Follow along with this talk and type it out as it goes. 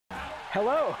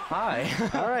Hello. Hi.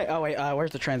 All right. Oh wait.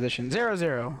 Where's the transition?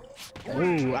 0-0.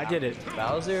 Ooh, I did it.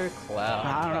 Bowser Cloud.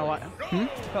 I don't know what. You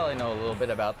probably know a little bit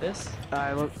about this.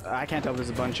 I can't tell if there's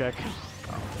a button check.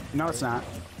 No, it's not.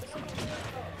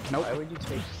 Nope. Why would you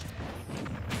take?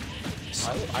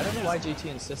 I don't know why JT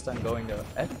insists on going to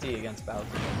FD against Bowser.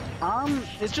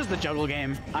 It's just the juggle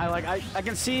game. I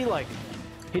can see like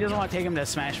he doesn't want to take him to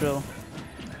Smashville,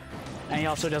 and he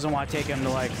also doesn't want to take him to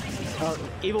like.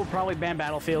 eviL probably ban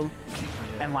Battlefield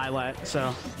and Lilat,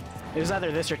 so it was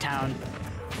either this or Town.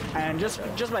 And just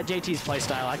by JT's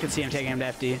playstyle, I could see him taking him to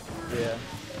FD. Yeah.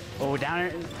 Oh,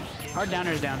 downer, hard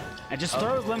downer is down. And just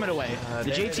throws limit away. The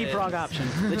JTPROG option.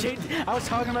 I was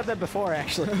talking about that before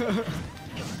actually.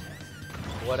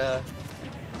 What a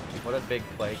big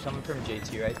play coming from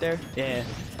JT right there. Yeah.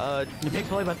 The big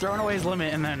play by throwing away his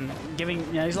limit and then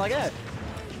giving. Yeah, he's like,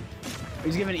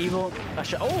 he's giving eviL a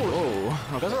shot.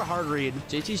 Oh, those are a hard read.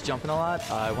 JT's jumping a lot.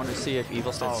 I want to see if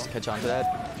eviL starts to catch on to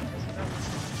that.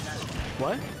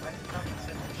 What?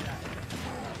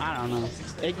 I don't know.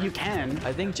 You can.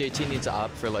 I think JT needs to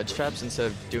opt for ledge traps instead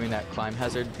of doing that climb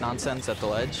hazard nonsense at the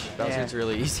ledge. Bowser's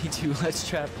really easy to ledge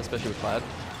trap, especially with Cloud.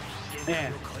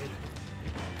 Yeah.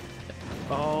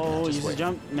 Oh, uses a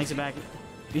jump, makes it back.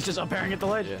 He's just up airing at the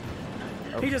ledge.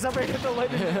 Yeah. He just up airing at the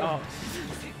ledge. Oh.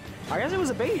 I guess it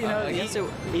was a bait, you know. I guess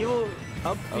eviL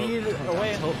up feed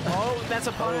away. Oh, that's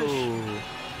a punish.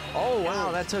 Oh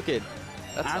wow, that took it.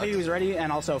 I think he was ready,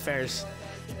 and also Fair's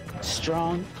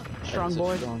strong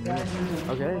boy.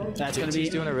 Okay, that's gonna JT's be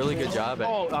doing a really good job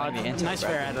at the nice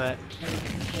fair out of that.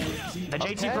 The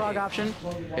JTPROG option.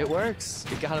 It works.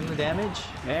 It got him the damage.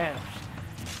 Yeah.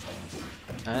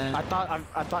 And I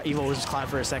thought eviL was just Cloud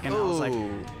for a second. I was like,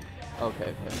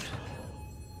 okay.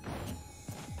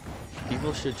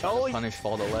 eviL should try to punish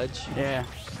fall to ledge. Yeah.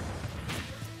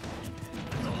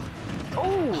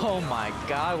 Oh my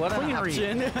God! What an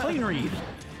option! Clean read.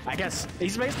 I guess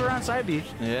he's based around side B.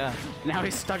 Yeah. Now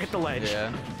he's stuck at the ledge.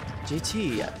 Yeah.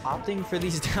 JT opting for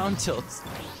these down tilts.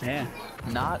 Yeah.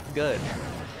 Not good.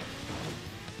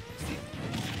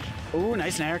 Ooh,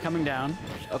 nice nair coming down.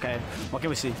 Okay. What can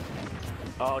we see?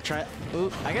 Oh, try.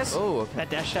 Ooh, I guess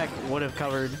that dash attack would have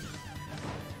covered.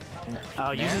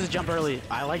 Oh, uses his jump early.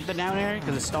 I like the down air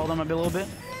because it stalled him a little bit.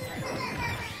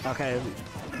 Okay.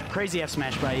 Crazy F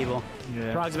smash by eviL.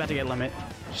 Yeah. Prog's about to get limit.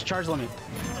 Just charge limit.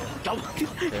 Oh.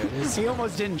 He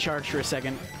almost didn't charge for a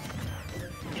second.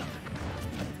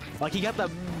 Like he got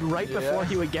that right before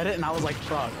he would get it, and I was like,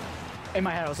 Prog. In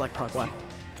my head, I was like, Prog, what?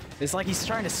 It's like he's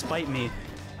trying to spite me.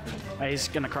 He's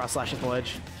gonna cross slash at the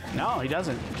ledge. No, he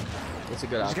doesn't. That's a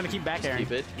good option. He's gonna keep back airing.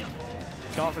 Keep it.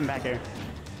 Go off and back air.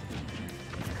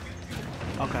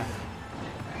 Okay.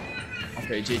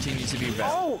 Okay, JT needs to be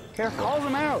back. Oh! Careful. Calls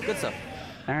him out. Good stuff.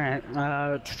 Alright.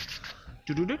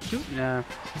 Yeah.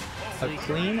 A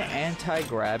clean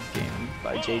anti-grab game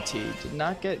by JT. Did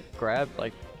not get grabbed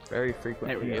like very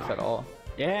frequently, if at all.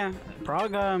 Yeah.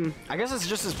 Prog, I guess it's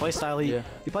just his playstyle.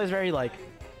 He plays very like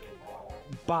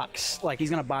box. Like he's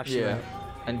gonna box you.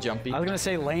 And jumpy. I was gonna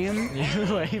say lame.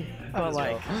 Lame. But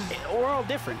like we're all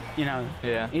different, you know.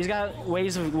 Yeah. He's got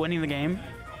ways of winning the game.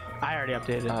 I already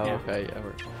updated. Oh, okay.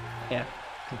 Yeah.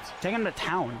 Take him to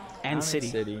town and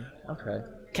city. Okay.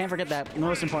 Can't forget that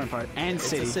most important part. And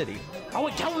city. It's a city. Oh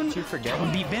wait, Kelvin! You forget.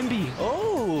 Kelvin beat Bimby.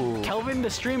 Oh! Kelvin, the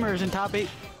streamer, is in top 8.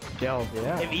 Yo,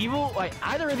 yeah. If eviL, like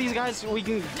either of these guys, we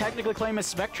can technically claim as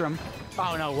Spectrum.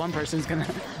 Oh no, one person from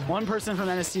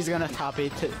NST is gonna top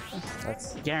 8.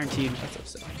 That's guaranteed. That's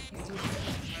upsetting.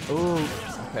 Ooh.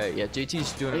 Okay, yeah,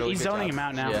 JT's doing a really He's good zoning job. him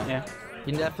out now. Yeah.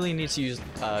 He definitely needs to use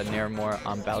Nair more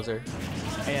on Bowser.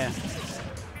 Yeah.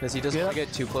 Because he doesn't want to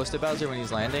get too close to Bowser when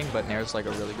he's landing, but Nair's like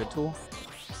a really good tool.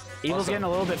 eviL's getting a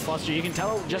little bit flustered. You can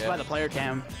tell just by the player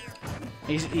cam.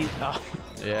 Look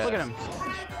at him.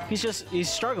 He's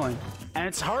struggling. And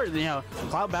it's hard, you know,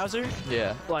 Cloud Bowser.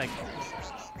 Yeah. Like,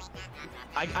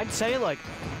 I'd say, like,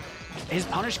 his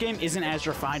punish game isn't as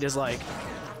refined as, like,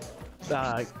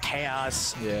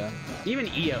 Chaos. Yeah. Even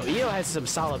EO. EO has some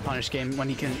solid punish game when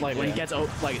he can, like, when he gets,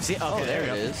 like, see, okay, there we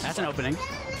go. That's an opening.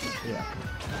 Yeah.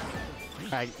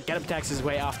 Alright, get up attacks his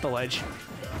way off the ledge.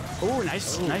 Ooh,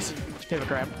 nice pivot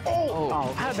grab.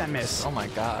 Oh, how did that miss? Oh my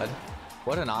God.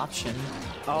 What an option.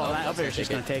 Oh, that up air's just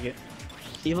gonna take it.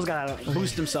 eviL's gotta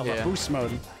boost himself up, boost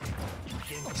mode.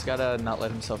 He's gotta not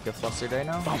let himself get flustered right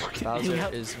now. Oh my God.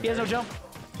 Bowser He has no jump.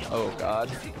 Oh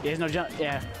God. He has no jump,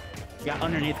 yeah. Got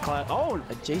underneath Cloud. Oh!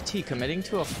 A JT committing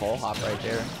to a full hop right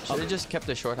there. Should have just kept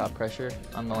the short hop pressure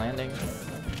on the landing.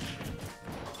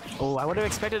 Oh, I would have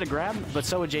expected a grab, but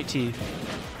so would JT.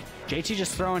 JT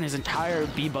just throwing his entire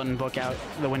B button book out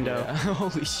the window. Yeah.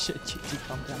 Holy shit, JT,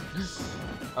 calm down.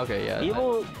 Okay, yeah.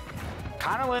 eviL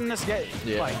kind of letting this get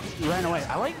like ran away.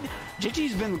 I like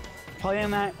JT's been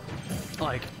playing that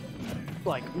like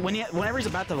whenever he's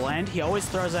about to land, he always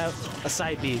throws out a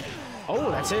side B. Oh,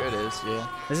 that's it. There it is. Yeah.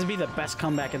 This would be the best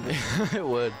comeback in the It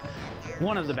would.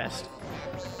 one of the best.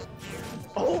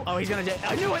 Oh, he's gonna.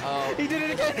 I knew it. Oh. He did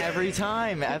it again. Every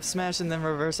time. F smash and then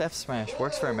reverse F smash.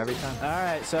 Works for him every time. All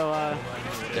right, so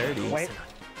Dirty. wait.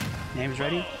 Name's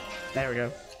ready. There we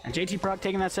go. And JTPROG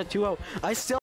taking that set 2-0. I still